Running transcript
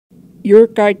Your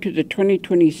guide to the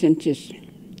 2020 census,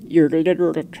 your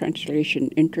literal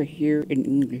translation, enter here in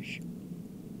English.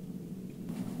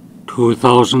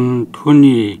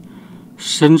 2020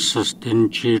 census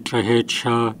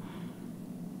Neets'aii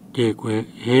de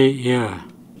Gwich'in.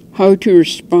 How to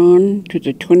respond to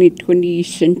the 2020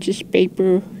 census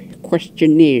paper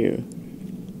questionnaire.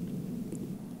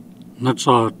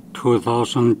 Neets'aii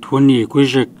 2020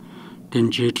 Gwich'in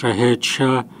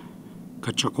Neets'aii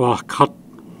Gwich'in.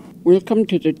 Welcome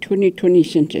to the 2020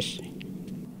 census.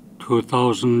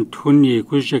 2020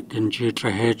 Gwich'in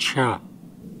Neets'aii.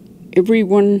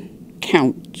 Everyone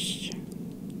counts.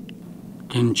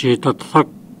 The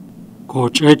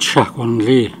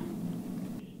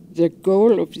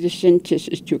goal of the census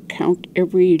is to count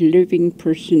every living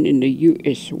person in the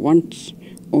U.S. once,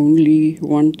 only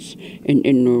once, and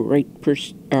in the right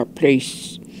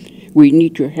place. We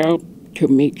need your help to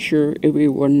make sure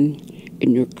everyone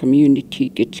in your community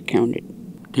gets counted.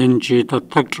 U.S.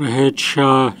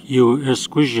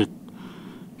 Gwich'in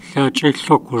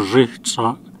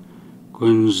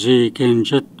Kunzi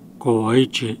Genjet Go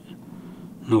Aiji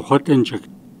Nohotin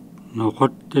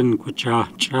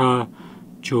Kucha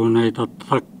Junai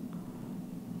Datak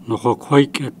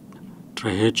Nohoquaiket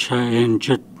Trehecha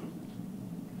Enjet.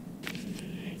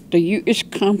 The U.S.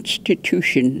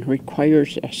 Constitution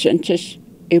requires a census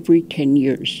every 10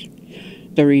 years.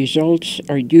 The results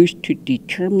are used to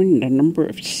determine the number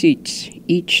of seats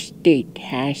each state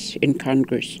has in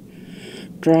Congress,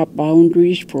 draw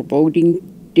boundaries for voting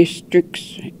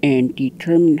districts, and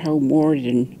determine how more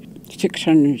than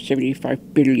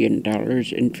 $675 billion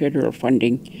in federal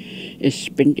funding is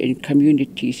spent in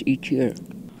communities each year.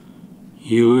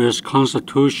 U.S.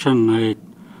 Constitution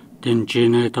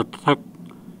Dinjine Datak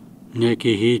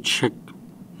Neki Hichik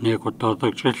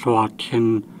Nekotatak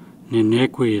Chelwatin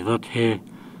Ninekwi that he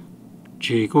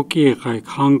Jiguki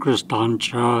Congress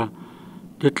Dancha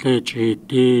Ditleji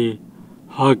di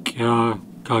Hagya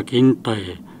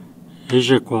Gagintai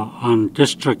Ijekwa and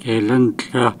District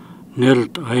Elendla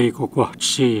Neets'aii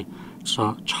Gwich'in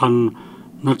sa Chan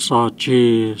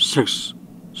Neets'aii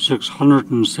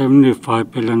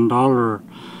 $675 billion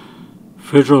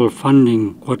federal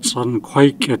funding Gwich'in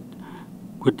Quaiket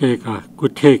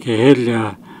Guteke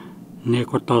Helia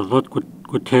Nekotadat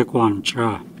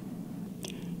Gutekwancha.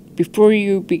 Before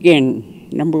you begin,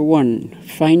 number 1,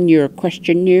 find your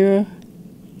questionnaire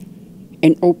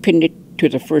and open it to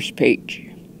the first page.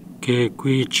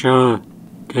 Gwich'in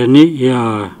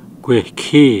Neets'aii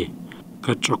Gwich'in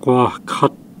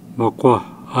Gwich'in Makwa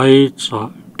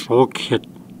Aitsa Trokhet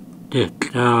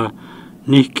Detla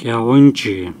Nikya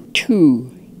Unji.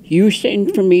 2. Use the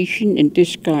information in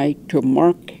this guide to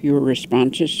mark your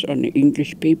responses on the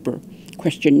English paper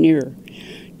questionnaire.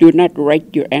 Do not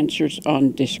write your answers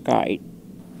on this guide.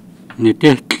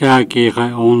 Nidetla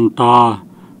Gira Onda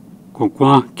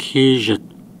Gugwa Kijet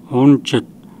Unjet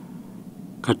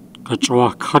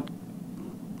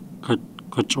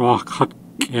Gwich'in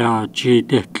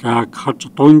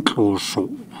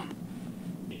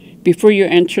Before you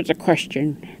answer the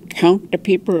question, count the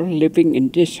people living in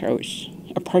this house,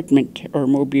 apartment, or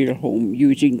mobile home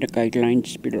using the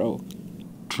guidelines below.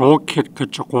 Troket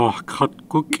Gwich'in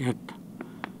Guket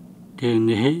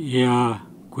Neets'aii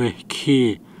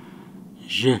Gwich'in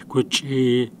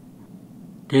Gwich'in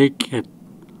Deket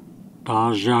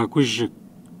Daja Gwich'in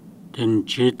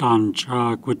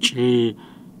Dancha Gwich'in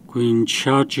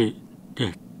Gwinchaji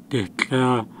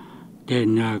Detla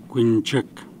Dena Gwinchik.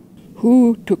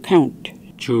 Who to count?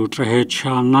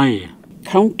 Trehecha.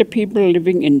 Count the people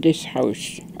living in this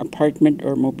house, apartment,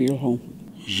 or mobile home.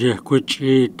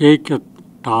 Gwich'in Deket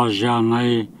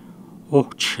Dajanai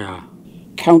Ochcha.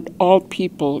 Count all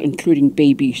people, including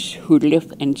babies, who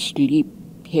live and sleep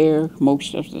here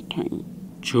most of the time.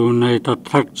 Junai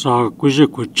Datak Za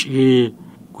Gwich'in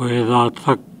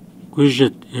Gwedatak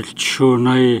Gwich'in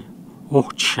Ilchunai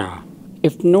Ochcha.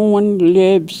 If no one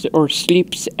lives or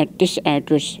sleeps at this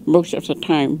address most of the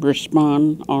time,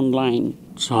 respond online.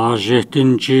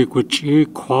 Zajetinji Gwich'in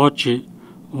Kwaji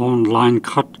online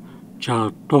cut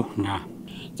Jadohna.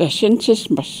 The census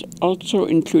must also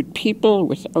include people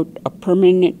without a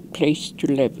permanent place to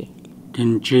live.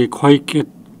 Dinji Quaiket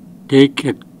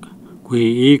Deket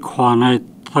Gwi Kwanai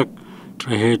Tak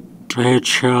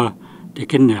Trehecha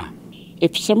Dekina.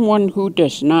 If someone who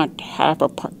does not have a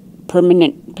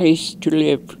permanent place to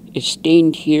live is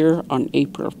staying here on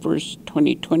April 1st,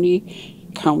 2020,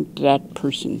 count that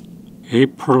person.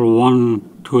 April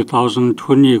 1,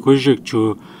 2020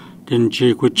 Gwich'in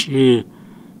Dinji Gwich'in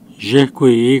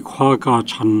Jekwi Kwaga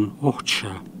Chan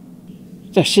Ochcha.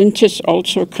 The census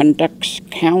also conducts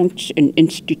counts in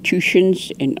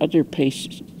institutions and other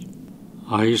places.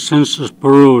 Ai Census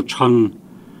Bureau chan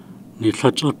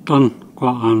nitlatsatan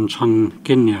kwa an chan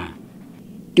Kenya.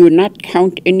 Do not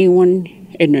count anyone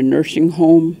in a nursing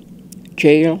home,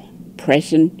 jail,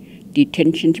 prison,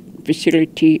 detention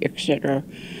facility, etc.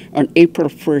 on April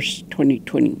 1st,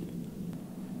 2020.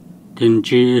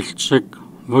 Dinji iltsik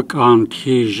wak an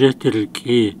thi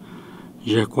jetilki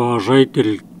jekwa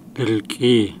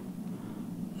raitilki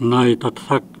nai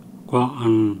tathak kwa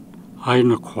an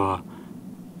ainakwa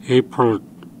April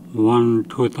 1,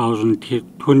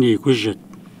 2020 Gwich'in.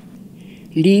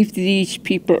 Leave these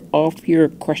people off your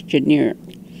questionnaire,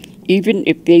 even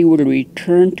if they will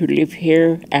return to live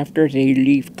here after they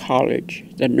leave college,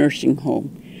 the nursing home,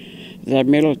 the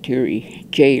military,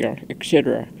 jail,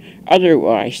 etc.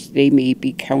 Otherwise, they may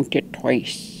be counted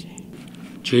twice.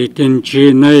 Jitin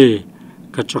jinay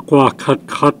kachakwa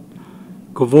khat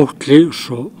kuvotli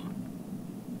so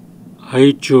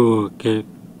aichu ke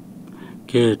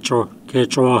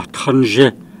chwa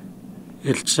thanje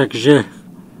iltsakje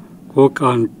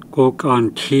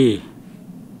kokan thi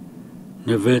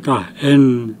neveta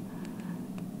en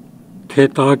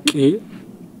tetaki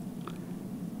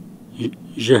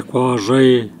jekwa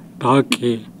ray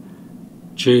taki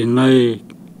jinay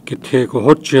kithe ko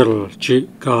hochel chi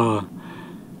ka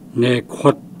ne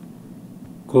khot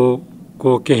ko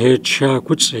kehecha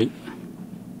kutsi.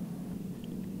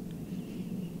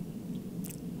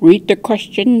 Read the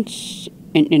questions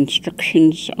and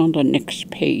instructions on the next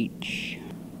page.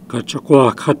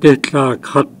 Kachakwa khatitla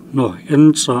khat no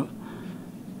ensa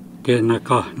ke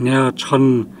naka nya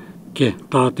chan ke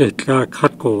tatitla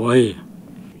khat ko ai.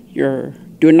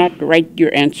 Do not write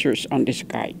your answers on this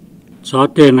guide.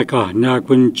 Sate naka nya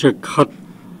kunche khat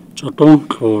chatong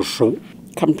kloso.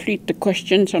 Complete the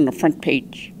questions on the front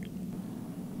page.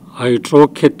 Ai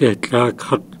troketla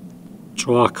khat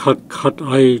chwa khat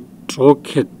ai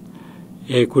troket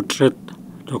e kutret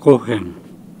tokohen.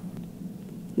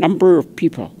 Number of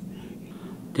people.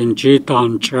 Dinji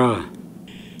tancha.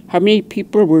 How many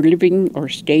people were living or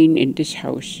staying in this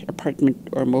house, apartment,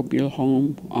 or mobile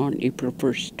home on April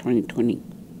 1st, 2020?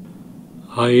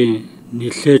 Ai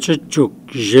nilechachuk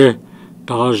je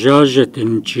tajaje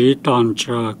dinji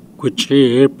tancha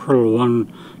Gwich'in April 1,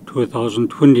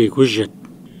 2020 Gwich'in.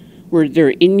 Were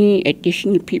there any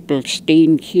additional people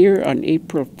staying here on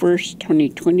April 1st,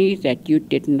 2020 that you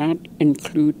did not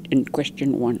include in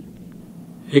question 1?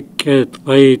 Iket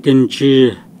ai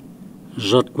dinji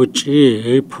zat Gwich'in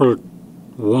April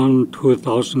 1,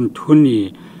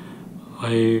 2020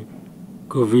 ai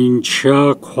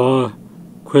govincha kwa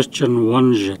question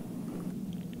 1 jet.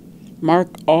 Mark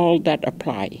all that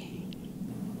apply.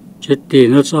 Jetti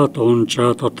natsa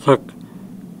toncha tathak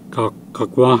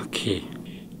kakwaki.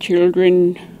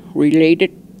 Children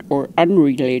related or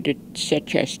unrelated,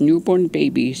 such as newborn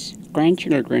babies,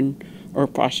 grandchildren, or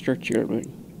foster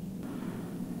children.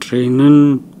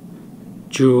 Trinen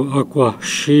ju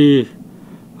akwashi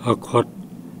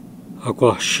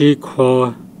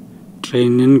kwa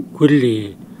trinen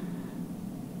kuli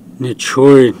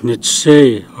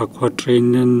Neets'aii akwa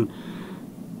trinen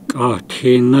ka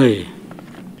thinai.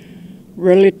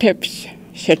 Relatives,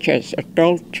 such as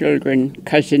adult children,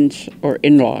 cousins, or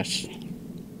in-laws.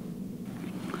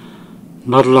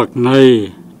 Narlak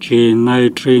nai ji nai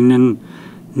trinen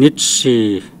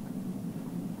Neets'aii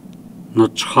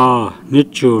nacha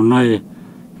nichu nai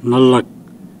nalak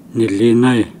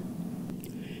nilinai.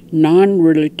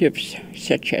 Non-relatives,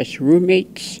 such as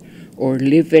roommates or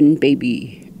live-in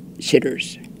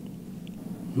babysitters.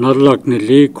 Narlak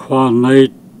nili kwa nai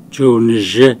ju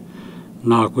nije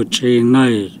na Gwich'in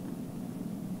nai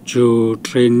ju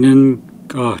trinen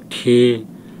ka thi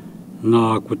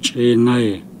na Gwich'in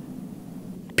nai.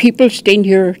 People staying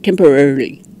here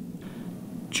temporarily.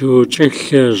 Ju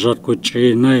chekhle zat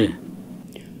Gwich'in nai.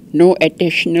 No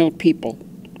additional people.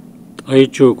 Ai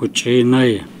ju Gwich'in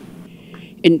nai.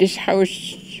 In this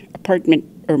house, apartment,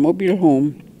 or mobile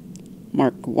home,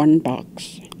 mark 1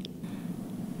 box.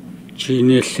 Ji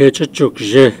nilechachuk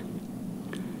je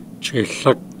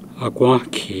chelak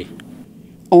akwaki.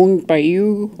 Owned by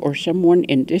you or someone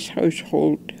in this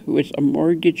household with a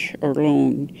mortgage or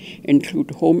loan,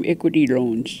 include home equity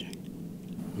loans.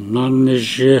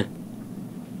 Nanije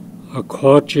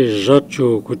akwachi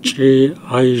zatu Gwich'in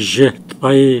ai je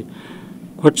tai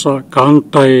kwatsa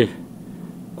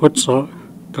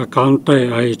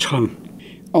kakantai ai chan.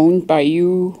 Owned by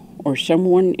you or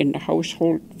someone in the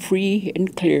household, free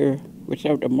and clear,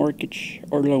 without a mortgage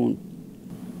or loan.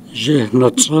 Je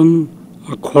natsan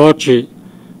akwachi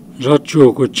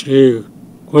zatu Gwich'in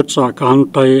kwatsa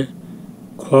kantai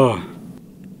kwa.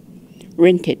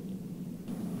 Rented.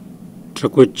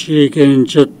 Gwich'in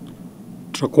genjet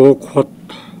Tragoquat,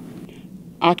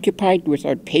 occupied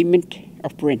without payment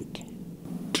of rent.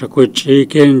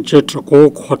 Traguichigan,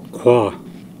 Tragoquat qua.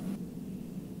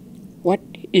 What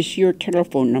is your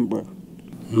telephone number?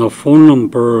 The phone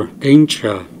number,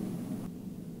 danger.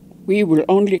 We will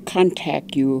only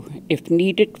contact you if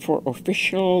needed for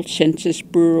official Census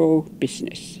Bureau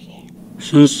business.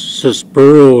 Census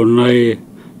Bureau, Nai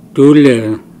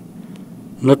Dule,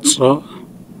 Neets'aii,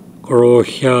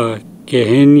 Gorohia,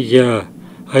 Gehenia,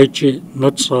 Aiji,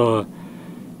 Neets'aii,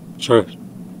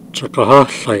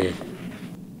 Chakahalai.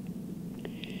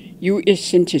 U.S.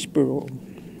 Census Bureau.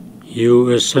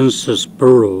 U.S. Census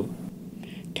Bureau.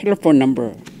 Telephone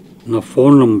number. The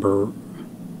phone number.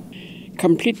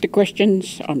 Complete the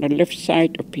questions on the left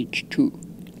side of page 2.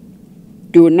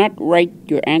 Do not write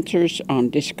your answers on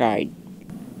this guide.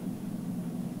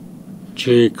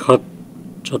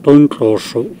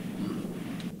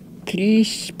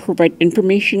 Please provide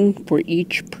information for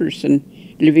each person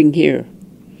living here.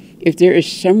 If there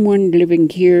is someone living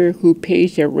here who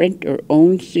pays their rent or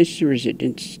owns this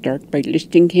residence, start by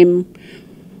listing him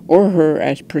or her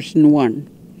as person 1.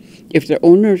 If the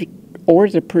owner or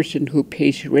the person who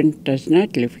pays rent does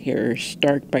not live here,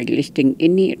 start by listing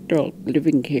any adult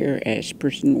living here as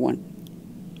person 1.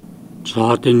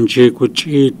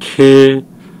 Gwich'in ke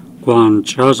Guan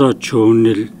Chaza Chu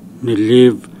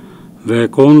Niliv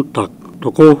Vegontak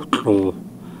Tokotlo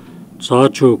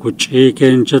Zachu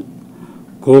Gwich'in Jet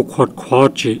Goquat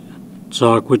Quachi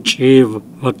Zagwichiv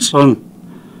Vatsan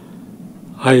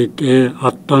Aide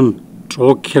Atan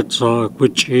Troket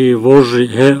Zagwichi Voji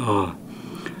Hea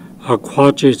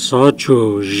Aquachi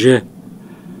Zachu Je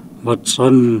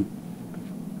Vatsan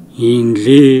Yin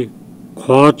Li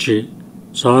Quachi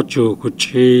Zachu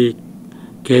Gwichi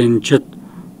Genjet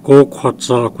Goquat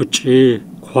Zagwichi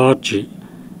Quachi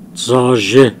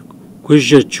Zaje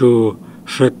Gwijechu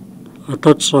Shet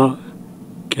Atatsa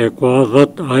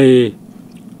Kekwadat I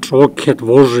Troket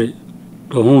Voji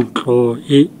Dohonklo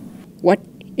I. What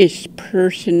is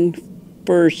person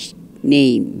first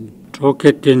name?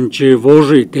 Troket Dinji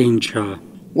Voji Dinja.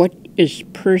 What is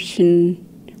person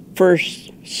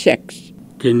first sex?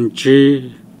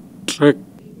 Dinji Trek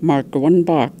Mark 1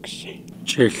 box.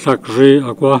 Chilakri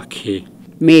Agwaki.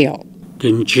 Male.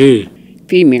 Dinji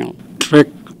Female. Trek.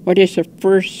 What is a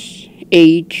first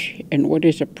age and what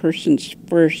is a person's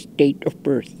first date of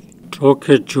birth?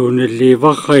 Troket Junili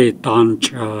Vakai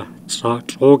Dancha. Sa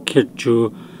Troket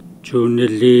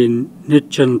Junili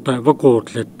Nichanta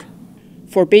Vagotlet.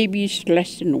 For babies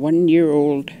less than 1 year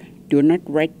old, do not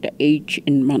write the age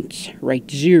in months.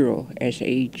 Write 0 as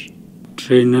age.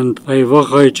 Trinan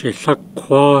Vakai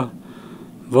Chilakwa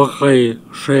Vakai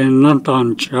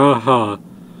Shenantan Chaha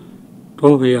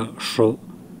Tovia Sho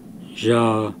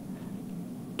Ja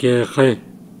Gehe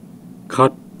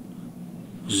Kat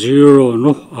 0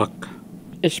 Nuhak.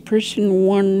 Is person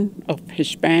 1 of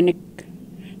Hispanic,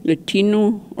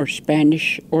 Latino, or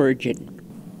Spanish origin?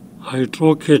 I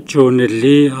Troket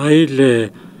Junili Aile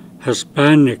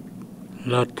Hispanic,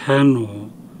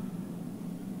 Latino,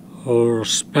 or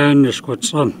Spanish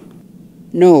Gwich'in.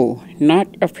 No, not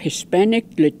of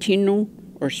Hispanic, Latino,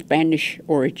 or Spanish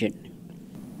origin.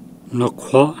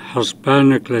 Nakwa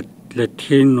Hispanic,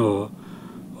 Latino,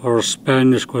 or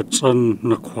Spanish Gwich'in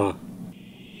Nakwa.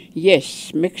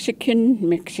 Yes, Mexican,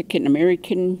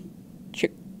 Mexican-American,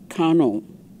 Chicano.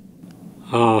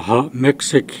 Aha,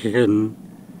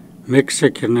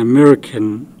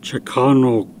 Mexican-American,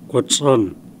 Chicano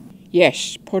Gwich'in.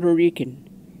 Yes, Puerto Rican.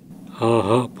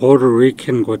 Aha, Puerto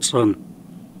Rican Gwich'in.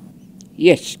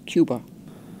 Yes, Cuba.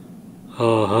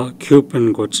 Aha,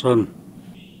 Cuban Gwich'in.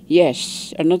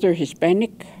 Yes, another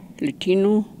Hispanic,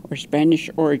 Latino, or Spanish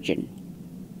origin.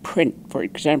 Print, for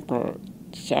example,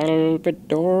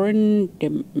 Salvadoran,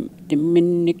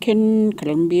 Dominican,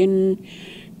 Colombian,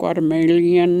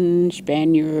 Guatemalan,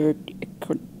 Spaniard,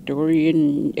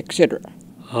 Ecuadorian, etc.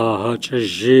 Aha,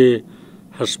 Chaji,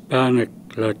 Hispanic,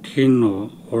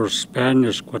 Latino, or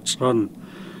Spanish Gwich'in.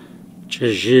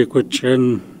 Chaji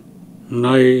Gwich'in,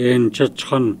 Nai en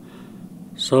Chachan,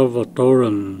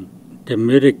 Salvadoran,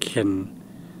 Dominican,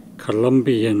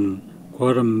 Colombian,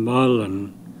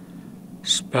 Guatemalan,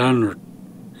 Spaniard,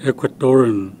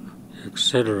 Ecuadorian,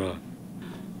 etc.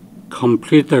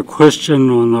 Complete the question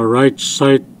on the right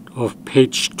side of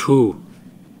page 2.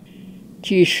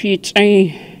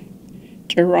 Neets'aii,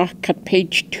 Kat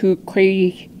page 2,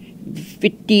 Kwe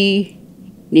Viti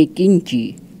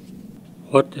Neginji.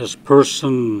 What is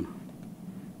person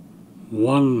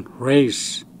 1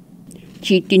 race?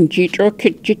 Chitinji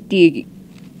Troket Chiti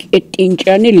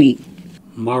Etinjanili.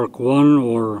 Mark 1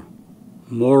 or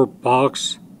more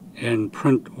box and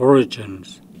print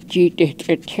origins.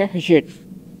 G-T-T-T-T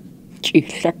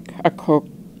G-Lak Ako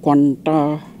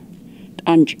Kwanta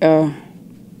Anja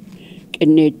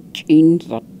Kenneth in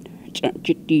that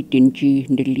Chitty Dingy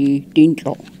Nili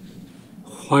Dinjo.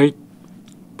 White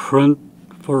print,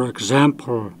 for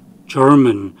example,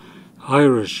 German,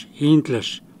 Irish,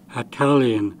 English,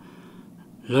 Italian,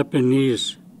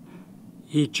 Lebanese,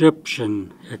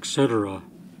 Egyptian, etc.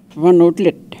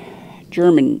 Vanodlit,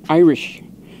 German, Irish,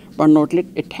 Vanodlit,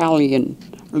 Italian,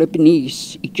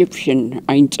 Lebanese, Egyptian,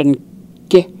 Einstein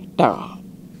Geta.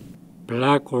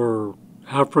 Black or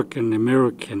African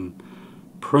American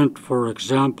print, for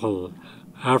example,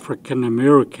 African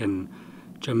American,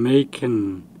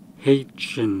 Jamaican,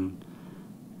 Haitian,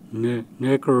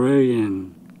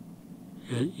 Nigerian,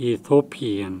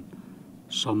 Ethiopian,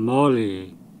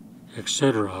 Somali,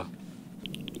 etc.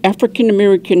 African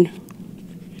American,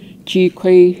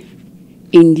 Gwich'in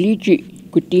Inliji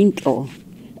Gudinto,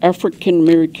 African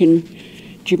American,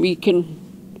 Jamaican,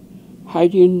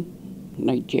 Haitian,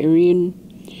 Nigerian,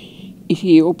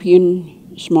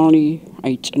 Ethiopian, Somali,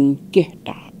 Einstein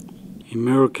Geta.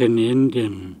 American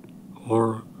Indian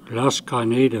or Alaskan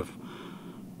Native,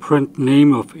 print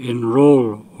name of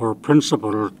enroll or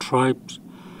principal tribes,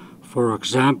 for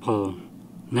example,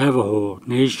 Navajo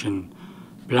Nation,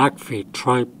 Blackfish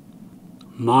tribe,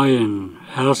 Mayan,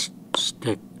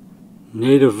 Aztec,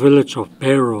 native village of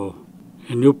Barrow,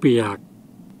 Inupiaq,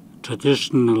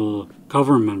 traditional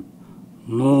government,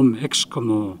 Nom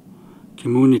Eskimo,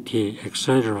 community,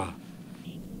 etc.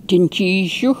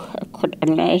 Dinjiju, akot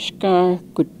Alaska,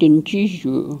 good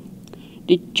Dinjiju.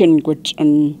 Ditchen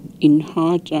Gwich'in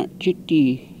Inhaja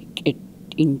Jiti et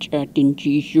Inja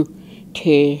Dinjiju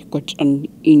te Gwich'in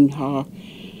Inha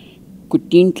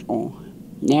Gudinto,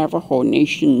 Navajo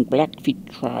Nation, Blackfish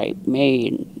tribe,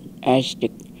 Mayan,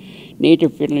 Aztec,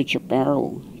 native village of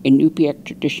Barrow, Inupiaq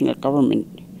traditional government,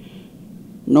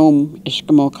 Nom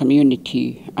Eskimo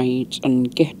community, Einstein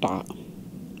Geta.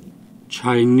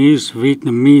 Chinese,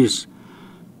 Vietnamese,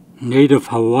 native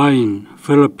Hawaiian,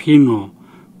 Filipino,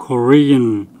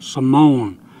 Korean,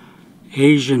 Samoan,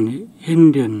 Asian,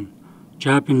 Indian,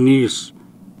 Japanese,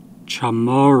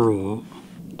 Chamorro.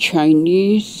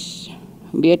 Chinese,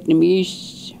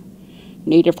 Vietnamese,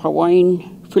 native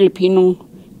Hawaiian, Filipino,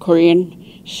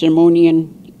 Korean,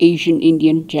 Samoan, Asian,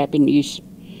 Indian, Japanese,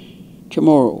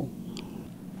 Chamorro.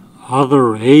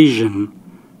 Other Asian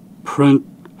print,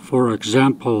 for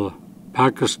example,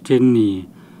 Pakistani,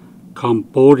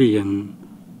 Cambodian,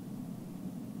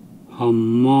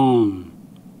 Hmong,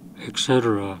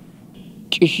 etc.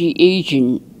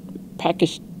 Asian,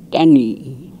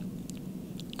 Pakistani,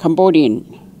 Cambodian,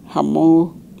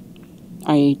 Hmong,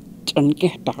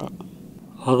 Geta.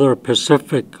 Other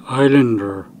Pacific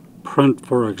Islander print,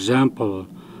 for example,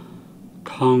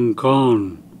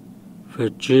 Tongan,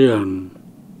 Fijian,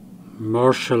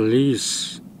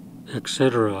 Marshallese,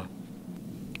 etc.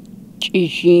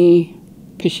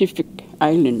 Pacific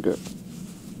Islander,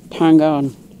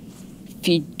 Tongan,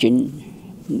 Fijian,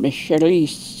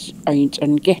 Marshallese,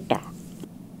 Einstein Geta.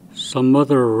 Some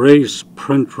other race,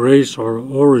 print race or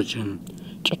origin.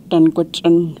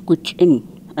 Gwich'in,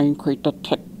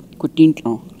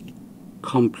 Gudinto.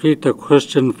 Complete the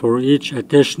question for each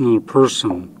additional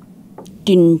person.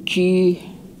 Dinji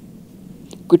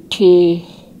Gute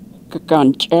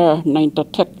Gagancha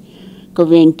Naintatek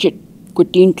Gavenchit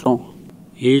Gudinto.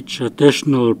 Each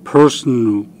additional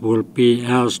person will be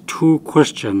asked 2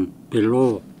 questions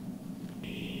below.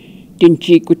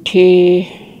 Dinji Gute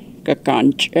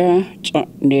Gagancha Za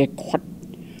Ne Kwat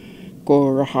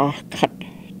Goraha Kat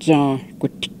Za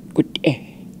Gute.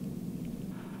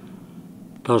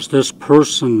 Does this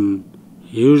person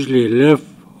usually live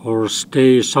or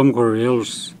stay somewhere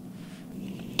else?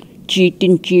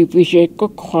 Dinji Vijay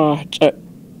Gokwa Za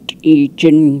I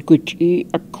Jin Gwich'in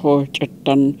Ako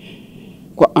Jatan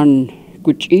Gwich'in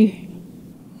Gwich'in.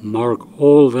 Mark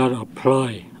all that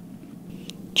apply.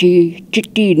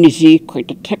 Jiti Nizi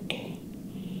Kwaitatek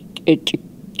et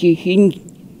Gihin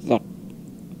that.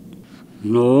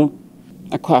 No.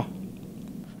 Aqua.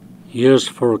 Yes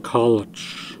for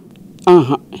college.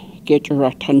 Get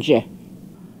your Tanja.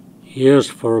 Yes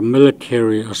for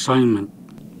military assignment.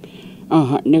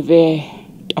 Neve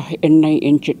Enai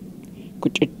Inchit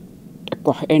Kuchit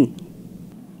Aquahen.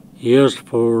 Yes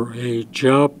for a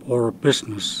job or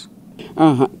business.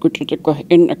 Kuchit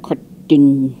Aquahen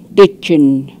Aquatin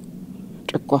Ditchin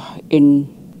Aquahen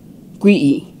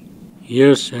Gwich'in.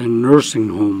 Yes, and nursing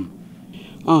home.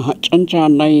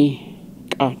 Chanjanai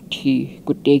Kati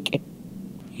Gudeket.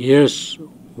 Yes,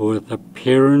 with a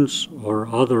parents or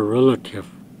other relative.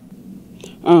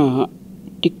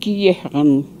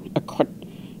 Dikiyehan Akot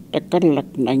takalak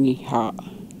nangi ha.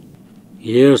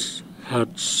 Yes,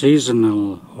 at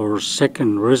seasonal or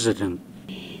second resident.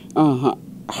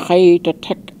 Hai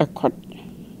tatak akwat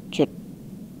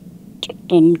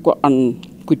chatan ko an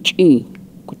Gwich'in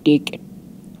kutik.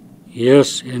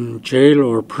 Yes, in jail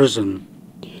or prison.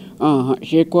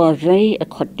 Je kwa rai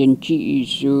akwat denji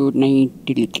isu nai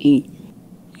diliki.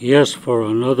 Yes, for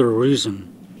another reason.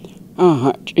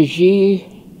 Je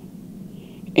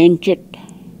enjet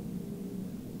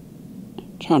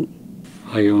chan.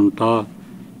 Ayunta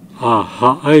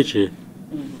aiji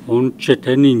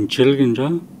unchitenin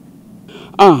chilginja.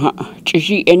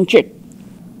 Je enjet.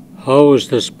 How is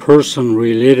this person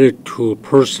related to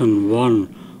person 1?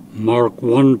 Mark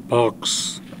 1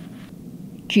 box.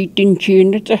 Ji dinji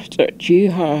nata ji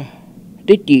ha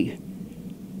didi.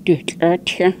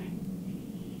 Ditlatja.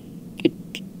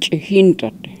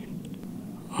 Hindat.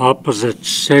 Opposite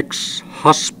sex,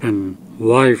 husband,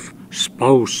 wife,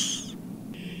 spouse.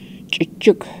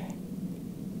 Chichuk.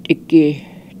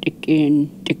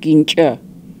 Tikincha.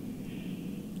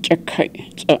 Chakai.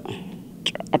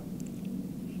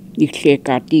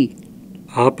 Niklekati.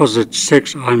 Opposite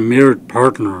sex, unmarried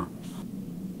partner.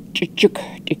 Chichuk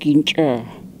tikincha.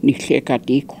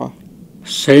 Niklekati kwa.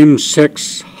 Same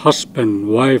sex, husband,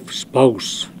 wife,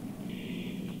 spouse.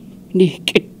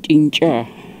 Nikitincha.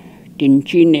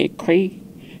 Dinji ne koi.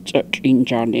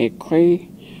 Chakinja ne koi.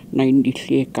 Nine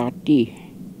niklekati.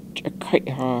 Chakai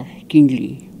ha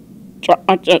gingli.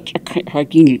 Chakai ha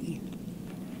gingli.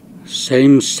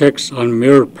 Same sex,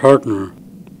 unmarried partner.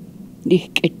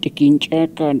 Nikitincha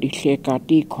ka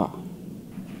niklekati kwa.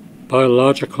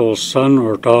 Biological son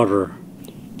or daughter.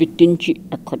 Vitinchi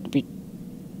akwat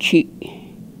vichi.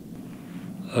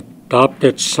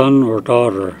 Adopted son or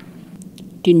daughter.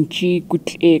 Dinji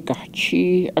gutle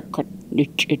gachi akwat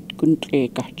nichit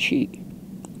guntle gachi.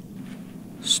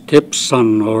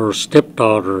 Stepson or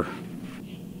stepdaughter.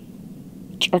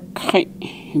 Chakai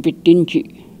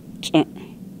vitinchi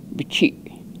vichi.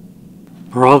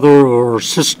 Brother or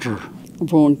sister.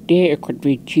 Vonte akwat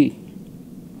vichi.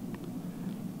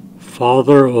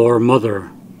 Father or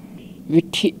mother.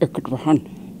 Vichi akwat vahan.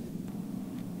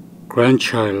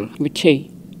 Grandchild. Vichi.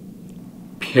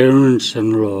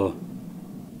 Parents-in-law.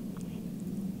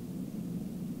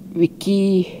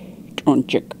 Viki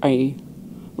tonchak ai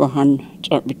vahan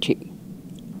vichi.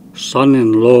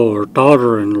 Son-in-law or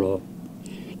daughter-in-law.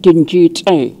 Dinji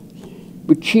tsai.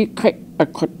 Vichi kai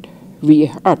akwat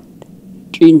vihat.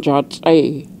 Jinja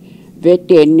tsai.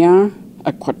 Vetenya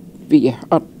akwat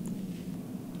vihat.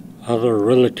 Other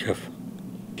relative.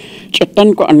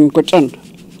 Chatan ko an ko chan.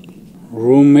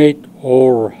 Roommate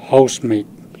or housemate.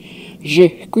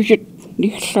 Je kujit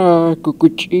nihla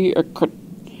kukuchi akwat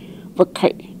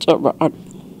vakai tsawaat.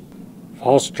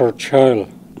 Foster child.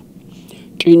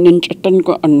 Chinin chatan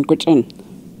ko an ko chan.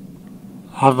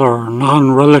 Other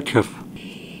non-relative.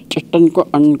 Chatan ko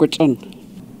an ko chan.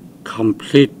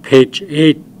 Complete page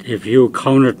 8 if you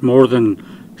counted more than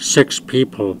 6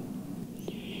 people.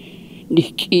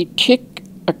 Niki tik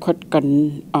akwat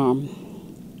kan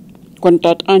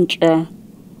kwantat ancha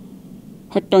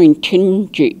hatoin tin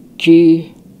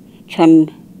ji chan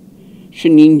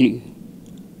suningli.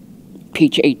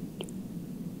 Page 8.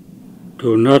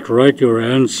 Do not write your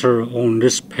answer on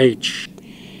this page.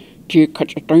 Ji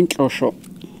kachatoin kloso.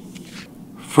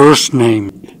 First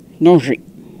name. Nozi.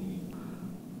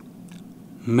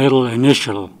 Middle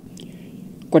initial.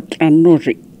 Kwatlan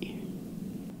nozi.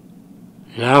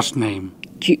 Last name.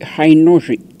 Ji hai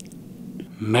nozi.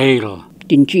 Male.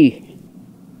 Dinji.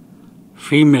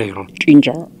 Female.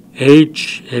 Jinja.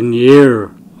 Age and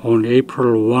year on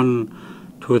April 1,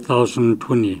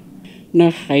 2020. Na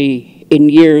hai in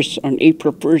years on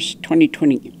April 1st,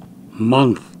 2020.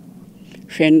 Month.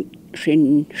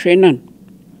 Shenan.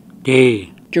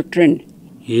 Day. Jukren.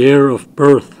 Year of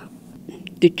birth.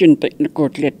 Ditchen tek na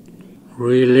kotlet.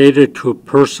 Related to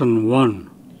person 1.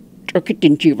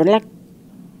 Trokitin jivalak.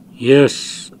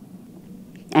 Yes.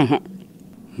 Aha.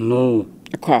 No.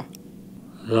 Akwa.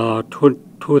 The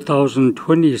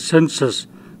 2020 census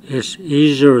is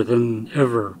easier than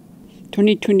ever.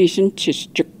 2020 census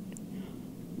juk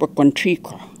bakwan tri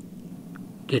kwa.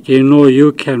 Did you know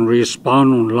you can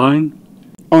respond online?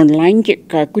 Online jik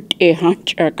ka gut e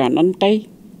hanch ka nantay.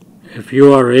 If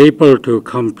you are able to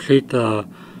complete the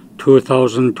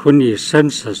 2020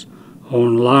 census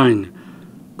online,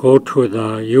 go to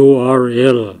the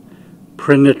URL,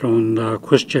 print it on the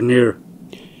questionnaire.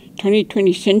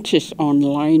 2020 census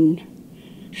online.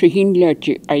 Shahinla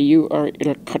jik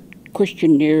URL cut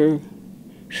questionnaire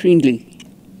shrinli.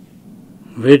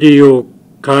 Video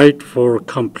guide for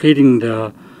completing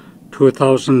the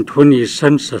 2020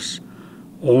 census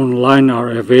online are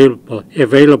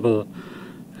available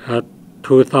at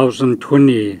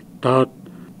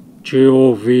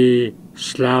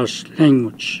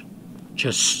 2020.gov/language.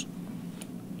 Just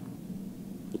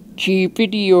G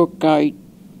video guide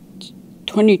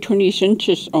 2020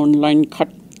 census online cut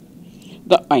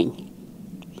the ein.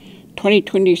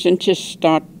 2020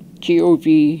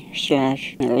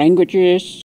 census.gov/languages